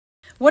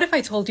What if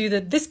I told you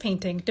that this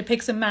painting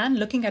depicts a man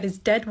looking at his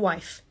dead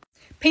wife?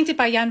 Painted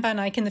by Jan van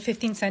Eyck in the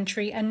 15th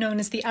century and known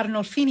as the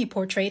Arnolfini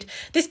portrait,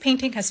 this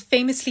painting has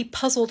famously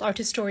puzzled art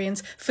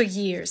historians for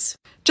years.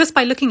 Just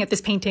by looking at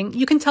this painting,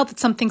 you can tell that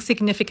something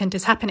significant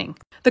is happening.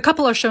 The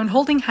couple are shown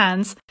holding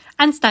hands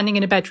and standing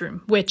in a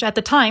bedroom, which, at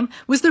the time,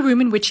 was the room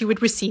in which he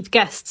would receive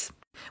guests.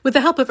 With the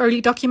help of early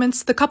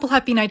documents, the couple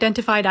have been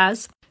identified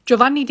as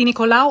Giovanni di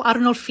Nicolao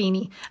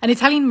Arnolfini, an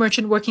Italian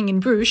merchant working in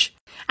Bruges,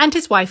 and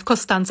his wife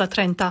Costanza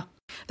Trenta.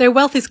 Their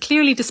wealth is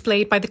clearly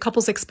displayed by the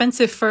couple's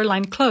expensive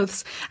fur-lined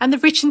clothes and the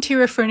rich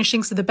interior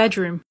furnishings of the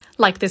bedroom,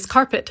 like this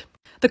carpet.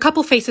 The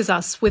couple faces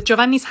us, with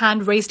Giovanni's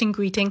hand raised in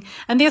greeting,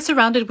 and they are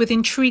surrounded with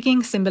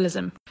intriguing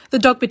symbolism. The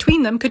dog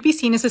between them could be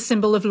seen as a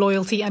symbol of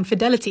loyalty and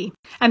fidelity,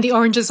 and the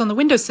oranges on the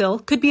windowsill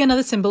could be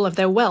another symbol of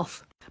their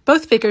wealth.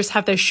 Both figures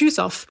have their shoes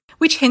off,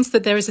 which hints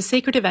that there is a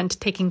sacred event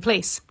taking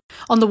place.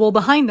 On the wall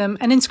behind them,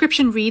 an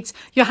inscription reads,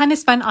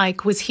 Johannes van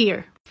Eyck was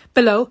here.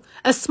 Below,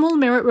 a small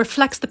mirror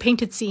reflects the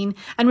painted scene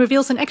and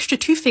reveals an extra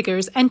two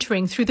figures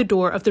entering through the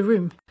door of the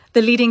room.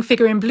 The leading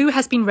figure in blue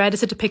has been read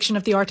as a depiction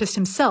of the artist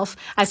himself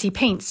as he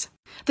paints.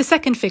 The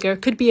second figure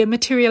could be a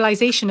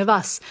materialization of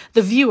us,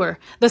 the viewer,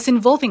 thus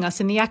involving us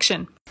in the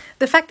action.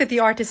 The fact that the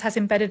artist has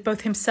embedded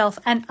both himself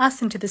and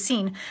us into the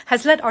scene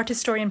has led art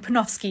historian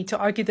Panofsky to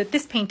argue that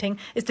this painting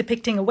is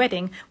depicting a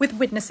wedding with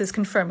witnesses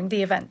confirming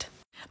the event.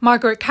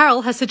 Margaret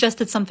Carroll has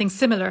suggested something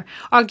similar,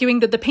 arguing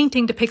that the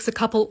painting depicts a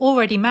couple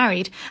already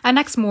married and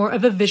acts more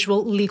of a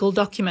visual legal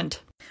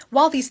document.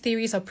 While these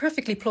theories are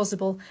perfectly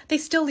plausible, they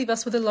still leave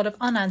us with a lot of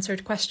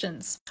unanswered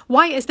questions.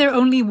 Why is there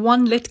only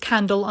one lit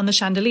candle on the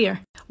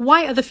chandelier?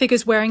 Why are the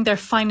figures wearing their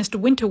finest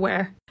winter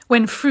wear,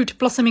 when fruit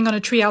blossoming on a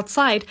tree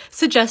outside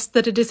suggests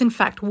that it is in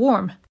fact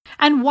warm?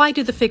 And why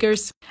do the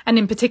figures, and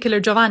in particular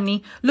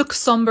Giovanni, look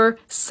somber,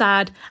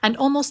 sad, and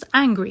almost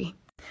angry?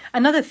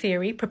 Another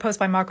theory, proposed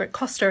by Margaret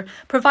Coster,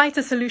 provides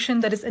a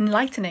solution that is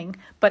enlightening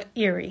but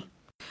eerie.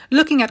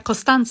 Looking at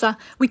Costanza,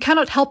 we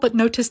cannot help but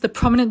notice the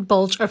prominent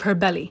bulge of her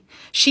belly.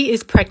 She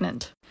is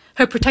pregnant.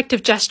 Her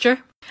protective gesture,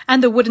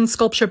 and the wooden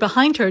sculpture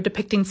behind her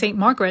depicting Saint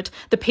Margaret,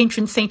 the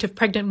patron saint of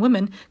pregnant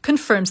women,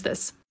 confirms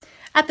this.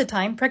 At the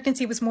time,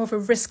 pregnancy was more of a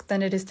risk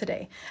than it is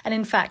today, and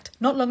in fact,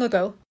 not long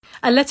ago,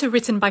 a letter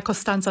written by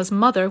Costanza's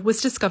mother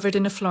was discovered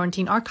in a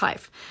Florentine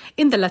archive.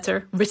 In the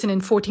letter, written in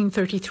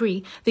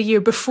 1433, the year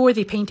before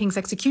the painting's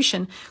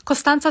execution,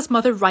 Costanza's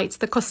mother writes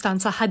that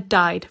Costanza had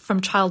died from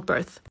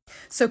childbirth.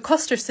 So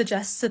Coster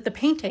suggests that the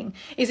painting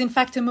is in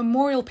fact a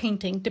memorial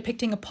painting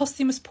depicting a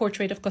posthumous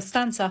portrait of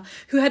Costanza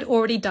who had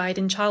already died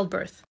in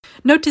childbirth.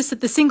 Notice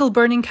that the single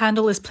burning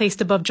candle is placed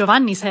above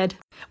Giovanni's head,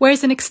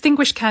 whereas an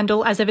extinguished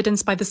candle, as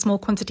evidenced by the small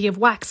quantity of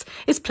wax,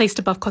 is placed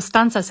above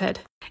Costanza's head.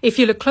 If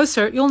you look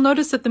closer, you'll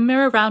notice that the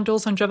mirror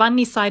roundels on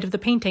Giovanni's side of the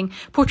painting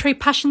portray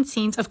passion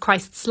scenes of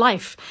Christ's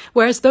life,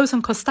 whereas those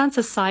on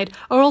Costanza's side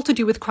are all to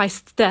do with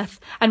Christ's death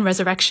and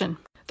resurrection.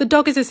 The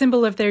dog is a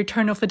symbol of their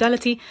eternal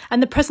fidelity,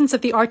 and the presence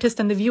of the artist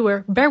and the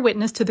viewer bear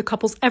witness to the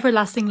couple's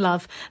everlasting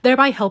love,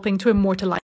 thereby helping to immortalize